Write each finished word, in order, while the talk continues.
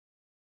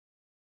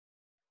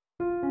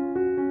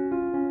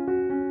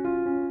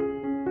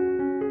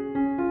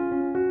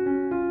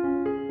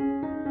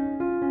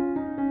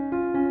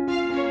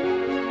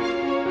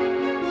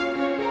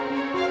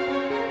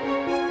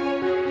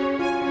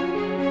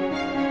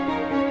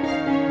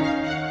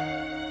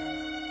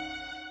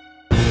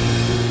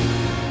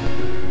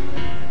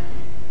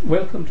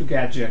Welcome to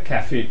Gaggia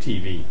Caffe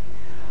TV.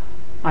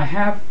 I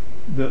have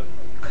the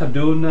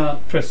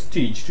Cadorna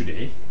Prestige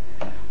today.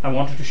 I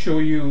wanted to show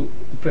you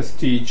the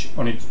Prestige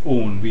on its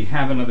own. We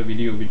have another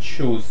video which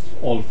shows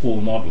all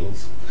four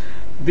models.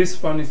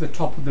 This one is the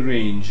top of the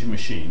range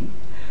machine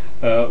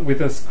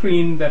with a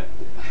screen that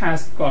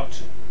has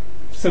got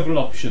several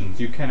options.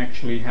 You can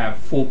actually have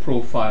 4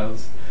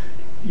 profiles.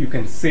 You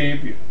can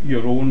save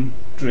your own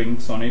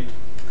drinks on it.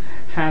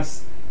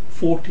 Has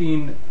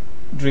 14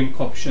 drink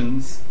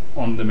options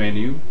on the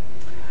menu.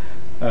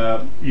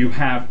 You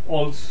have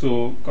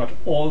also got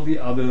all the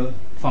other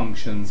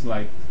functions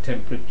like the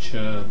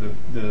temperature,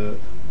 the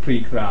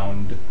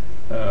pre-ground,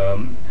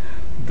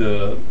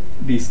 the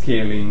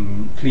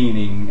descaling,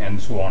 cleaning,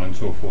 and so on and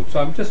so forth. So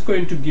I'm just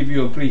going to give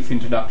you a brief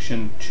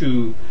introduction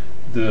to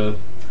the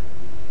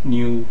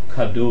new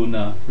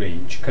Cadorna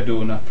range,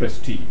 Cadorna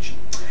Prestige.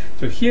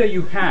 So here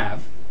you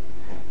have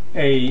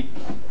a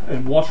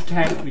water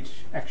tank which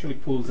actually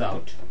pulls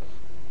out.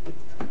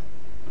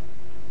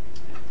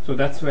 So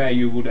that's where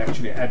you would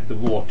actually add the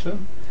water.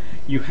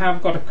 You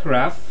have got a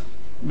carafe,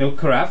 milk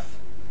carafe,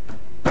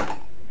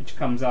 which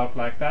comes out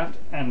like that,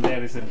 and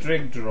there is a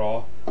drink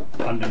drawer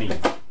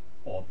underneath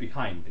or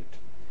behind it.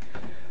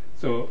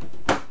 So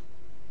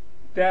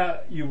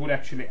there you would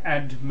actually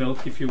add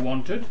milk if you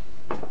wanted.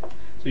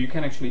 So you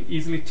can actually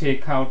easily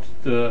take out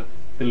the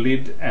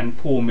lid and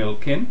pour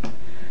milk in.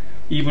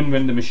 Even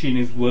when the machine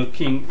is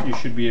working, you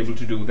should be able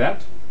to do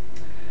that.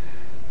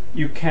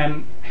 You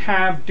can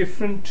have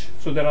different,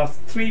 so there are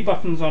 3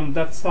 buttons on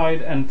that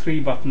side and 3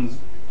 buttons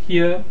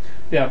here.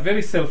 They are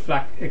very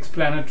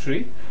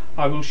self-explanatory.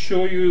 I will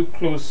show you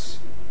close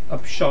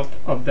up shot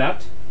of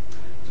that.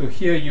 So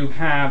here you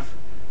have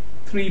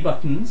 3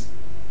 buttons.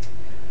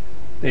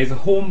 There is a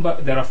home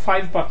button. There are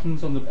 5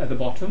 buttons on at the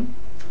bottom.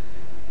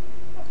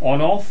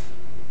 On off,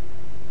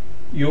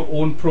 your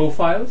own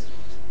profiles,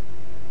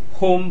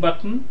 home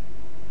button,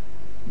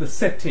 the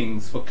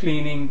settings for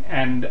cleaning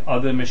and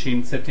other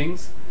machine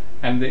settings,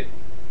 and the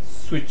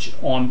switch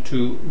on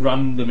to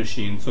run the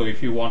machine. So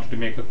if you wanted to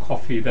make a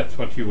coffee, that's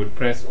what you would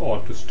press, or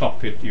to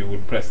stop it, you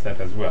would press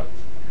that as well.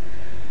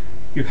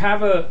 You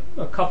have a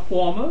cup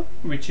warmer,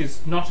 which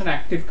is not an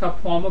active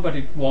cup warmer, but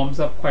it warms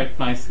up quite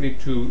nicely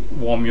to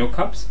warm your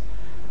cups.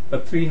 A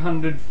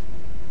 300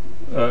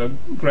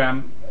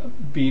 gram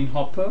bean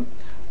hopper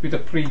with a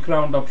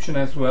pre-ground option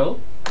as well.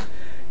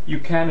 You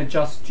can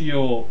adjust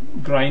your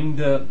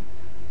grinder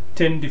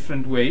 10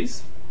 different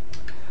ways.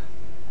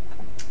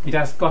 It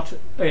has got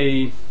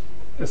a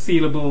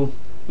sealable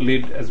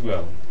lid as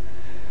well.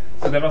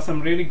 So there are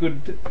some really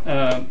good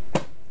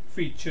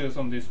features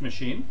on this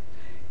machine.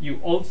 You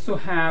also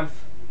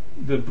have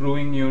the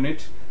brewing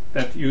unit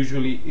that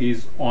usually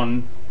is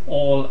on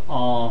all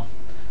our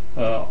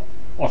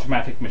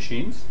automatic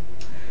machines.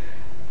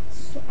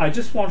 So I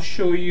just want to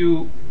show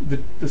you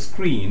the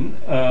screen.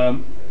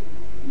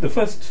 The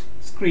first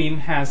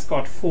screen has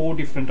got 4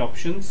 different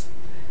options: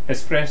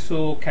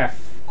 espresso,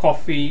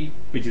 coffee,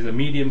 which is a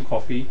medium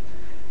coffee,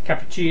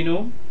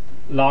 cappuccino,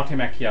 latte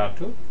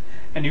macchiato.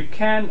 And you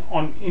can,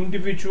 on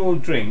individual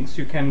drinks,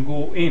 you can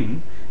go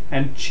in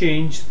and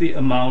change the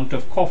amount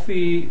of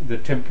coffee, the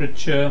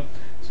temperature,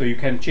 so you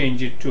can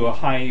change it to a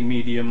high,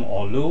 medium,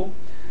 or low.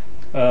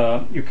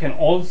 You can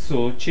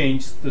also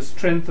change the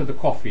strength of the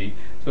coffee,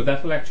 so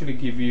that will actually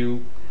give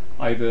you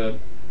either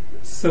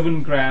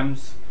 7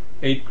 grams,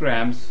 8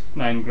 grams,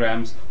 9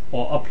 grams,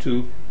 or up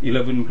to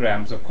 11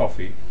 grams of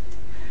coffee.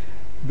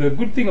 The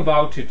good thing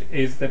about it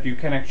is that you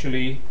can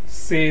actually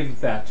save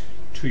that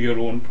to your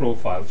own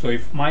profile. So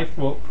if my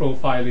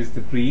profile is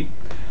the green,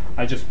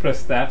 I just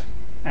press that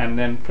and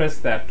then press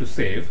that to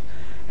save,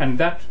 and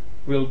that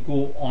will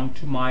go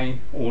onto my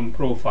own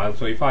profile.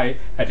 So if I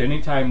at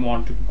any time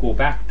want to go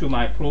back to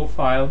my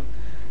profile,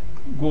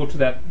 go to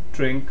that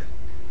drink,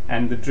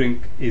 and the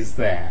drink is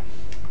there.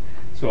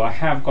 So I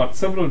have got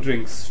several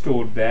drinks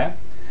stored there,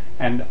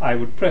 and I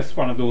would press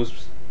one of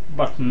those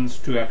buttons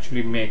to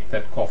actually make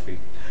that coffee.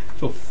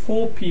 So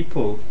 4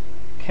 people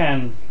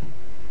can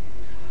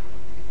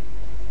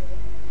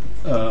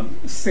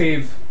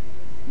save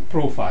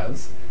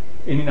profiles,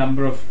 any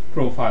number of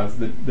profiles.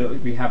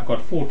 We have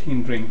got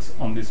 14 drinks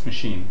on this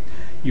machine.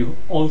 You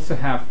also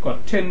have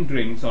got 10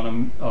 drinks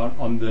on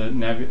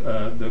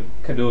the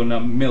Cadorna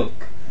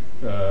milk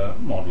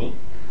model,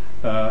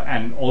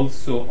 and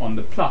also on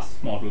the Plus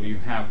model you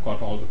have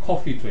got all the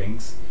coffee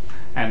drinks,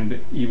 and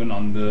even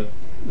on the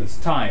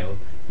style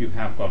you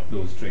have got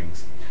those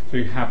drinks. So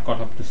you have got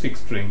up to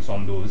 6 drinks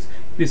on those.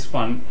 This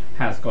one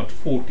has got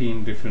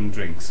 14 different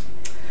drinks.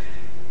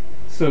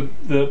 So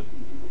the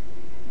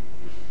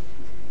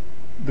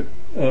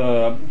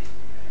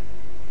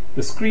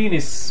screen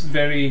is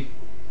very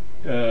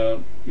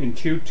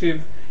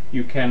intuitive.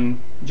 You can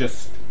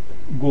just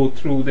go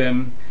through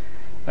them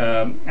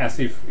as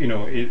if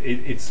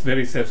it's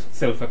very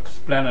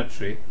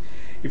self-explanatory.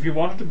 If you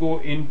wanted to go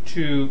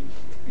into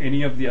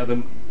any of the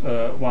other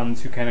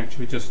ones, you can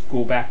actually just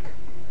go back.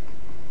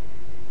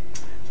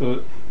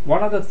 So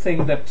one other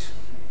thing that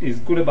is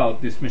good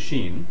about this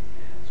machine,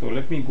 so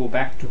let me go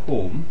back to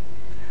home.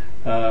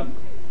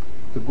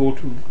 So go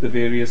to the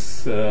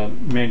various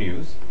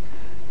menus.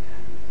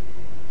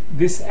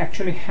 This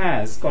actually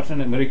has got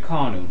an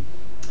Americano.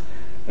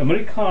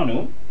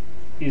 Americano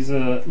is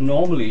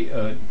normally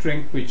a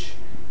drink which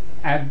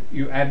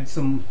you add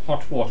some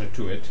hot water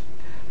to it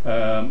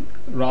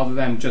rather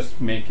than just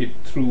make it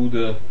through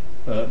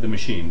the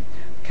machine.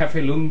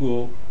 Cafe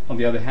Lungo, on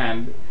the other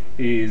hand,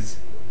 is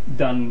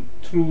done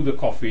through the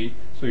coffee,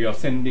 so you're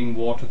sending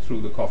water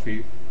through the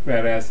coffee,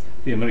 whereas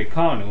the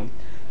Americano,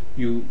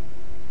 you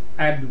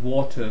add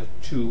water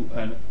to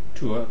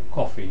a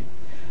coffee.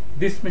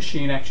 This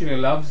machine actually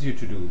allows you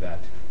to do that.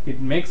 It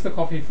makes the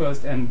coffee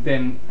first and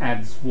then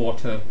adds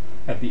water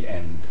at the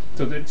end.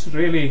 So that's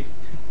really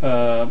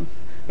a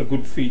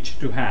good feature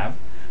to have.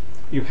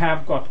 You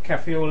have got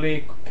Cafe au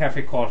lait,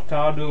 Cafe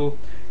Cortado,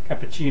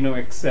 Cappuccino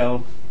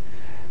XL,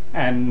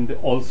 and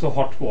also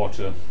hot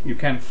water. You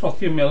can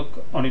froth your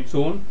milk on its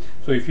own.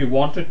 So if you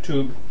wanted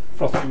to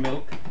froth your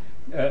milk,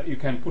 you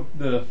can put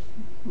the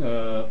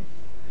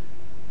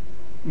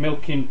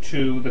milk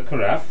into the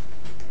carafe,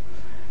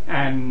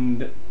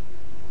 and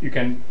you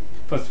can,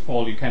 first of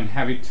all, you can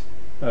have it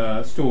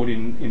stored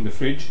in the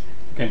fridge.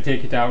 You can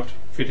take it out,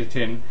 fit it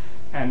in,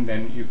 and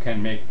then you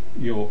can make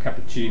your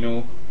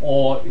cappuccino,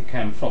 or you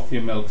can froth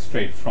your milk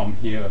straight from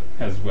here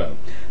as well.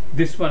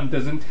 This one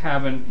doesn't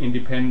have an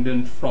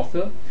independent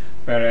frother,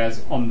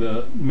 whereas on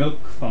the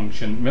milk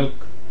function,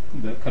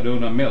 the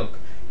Cadorna milk,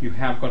 you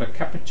have got a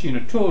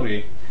cappuccino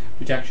torre,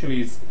 which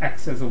actually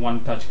acts as a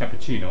one-touch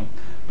cappuccino,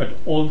 but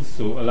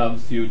also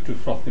allows you to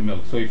froth the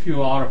milk. So if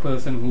you are a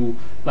person who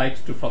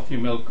likes to froth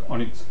your milk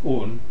on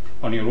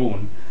your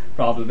own,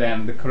 rather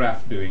than the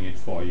carafe doing it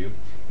for you,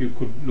 you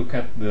could look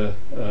at the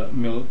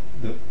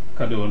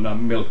Cadorna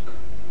milk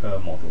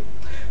model.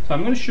 So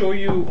I'm going to show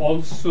you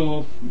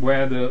also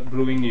where the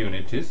brewing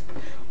unit is.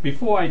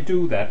 Before I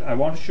do that, I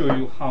want to show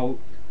you how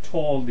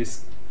tall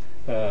this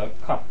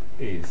cup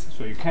is.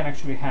 So you can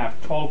actually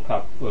have tall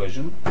cup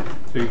version.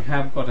 So you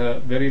have got a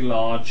very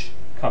large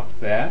cup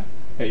there.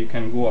 You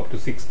can go up to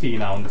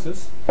 16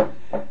 ounces.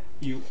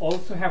 You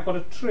also have got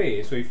a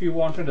tray. So if you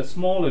wanted a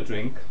smaller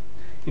drink,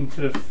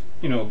 instead of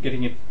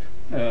getting it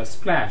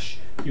splash,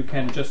 you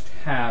can just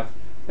have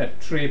that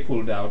tray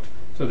pulled out,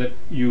 so that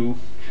you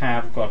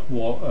have got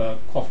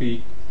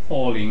coffee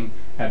falling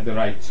at the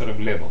right sort of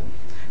level.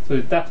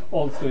 So that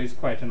also is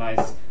quite a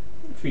nice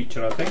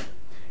feature, I think.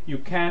 You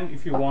can,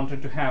 if you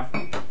wanted to have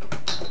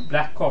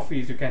black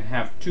coffees, you can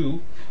have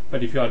two,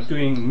 but if you are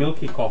doing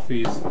milky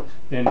coffees,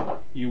 then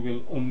you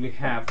will only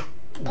have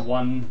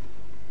one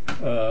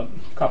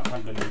cup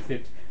underneath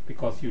it,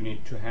 because you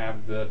need to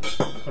have the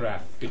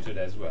carafe fitted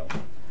as well.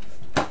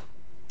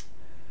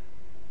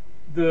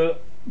 The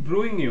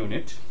brewing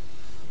unit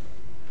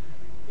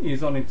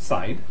is on its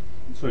side.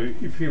 So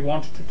if you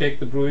wanted to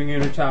take the brewing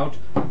unit out,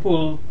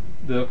 pull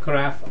the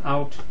carafe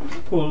out,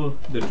 pull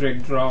the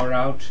dreg drawer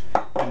out,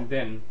 and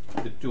then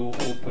the door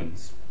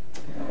opens.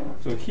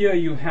 So here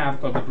you have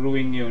got the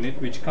brewing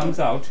unit, which comes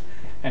out,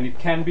 and it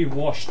can be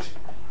washed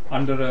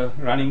under a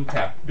running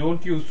tap.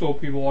 Don't use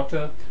soapy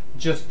water,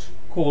 just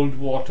cold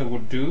water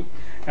would do,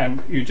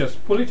 and you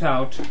just pull it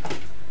out,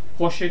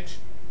 wash it,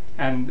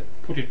 and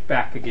put it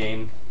back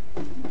again,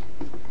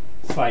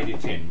 slide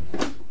it in,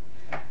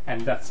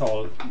 and that's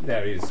all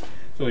there is.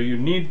 So you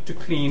need to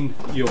clean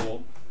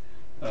your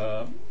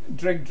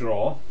dreg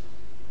drawer,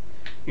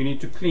 you need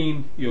to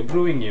clean your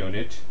brewing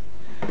unit,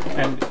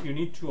 and you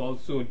need to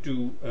also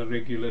do a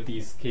regular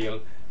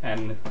descale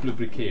and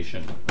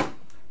lubrication.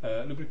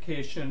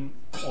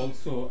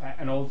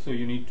 Also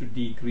you need to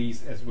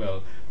degrease as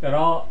well. There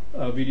are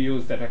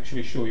videos that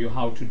actually show you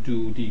how to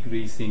do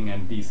degreasing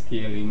and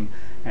descaling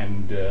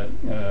and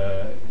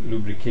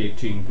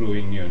lubricating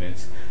brewing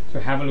units. So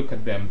have a look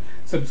at them.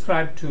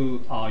 Subscribe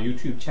to our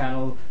YouTube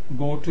channel.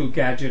 Go to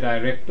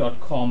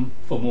GaggiaDirect.com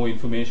for more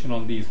information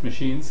on these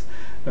machines.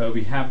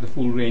 We have the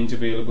full range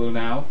available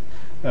now.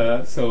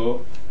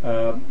 So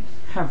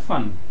have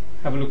fun.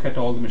 Have a look at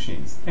all the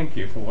machines. Thank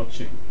you for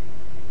watching.